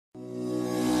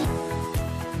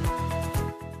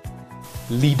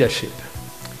leadership.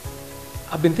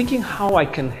 I've been thinking how I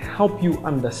can help you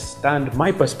understand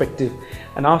my perspective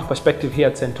and our perspective here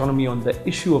at Centonomy on the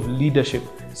issue of leadership,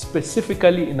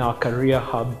 specifically in our Career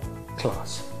Hub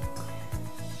class.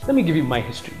 Let me give you my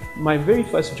history. My very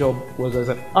first job was as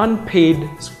an unpaid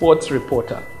sports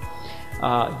reporter,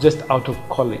 just out of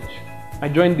college. I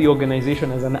joined the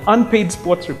organization as an unpaid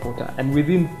sports reporter, and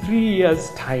within 3 years'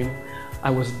 time,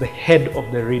 I was the head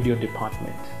of the radio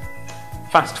department.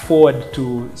 Fast forward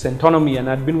to Centonomy, and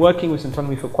I'd been working with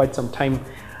Centonomy for quite some time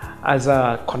as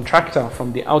a contractor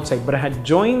from the outside, but I had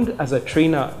joined as a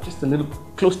trainer just a little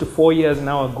close to 4 years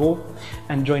now ago,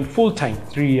 and joined full-time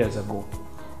 3 years ago.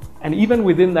 And even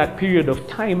within that period of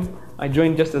time, I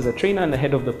joined just as a trainer and the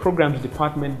head of the programs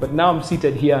department, but now I'm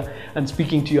seated here and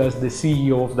speaking to you as the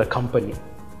CEO of the company.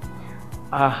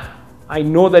 I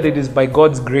know that it is by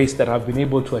God's grace that I've been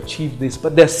able to achieve this,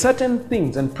 but there are certain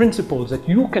things and principles that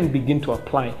you can begin to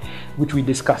apply, which we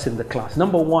discuss in the class.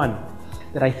 Number one,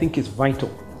 that I think is vital.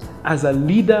 As a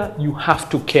leader, you have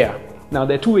to care. Now,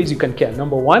 there are two ways you can care.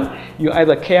 Number one, you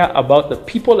either care about the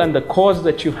people and the cause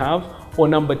that you have, or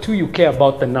number two, you care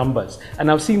about the numbers. And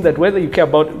I've seen that whether you care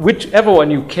about whichever one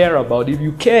you care about, if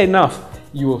you care enough,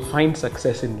 you will find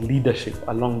success in leadership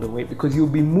along the way because you'll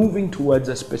be moving towards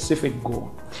a specific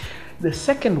goal. The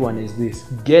second one is this: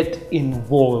 get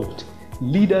involved.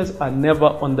 Leaders are never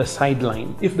on the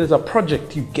sideline. If there's a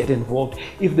project, you get involved.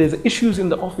 If there's issues in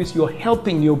the office, you're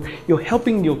helping your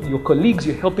colleagues,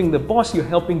 you're helping the boss, you're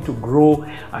helping to grow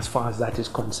as far as that is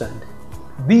concerned.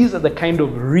 These are the kind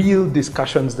of real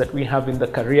discussions that we have in the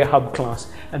Career Hub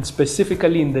class, and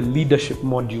specifically in the leadership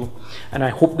module. And I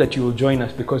hope that you will join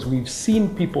us because we've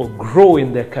seen people grow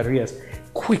in their careers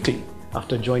quickly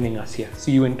after joining us here.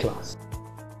 See you in class.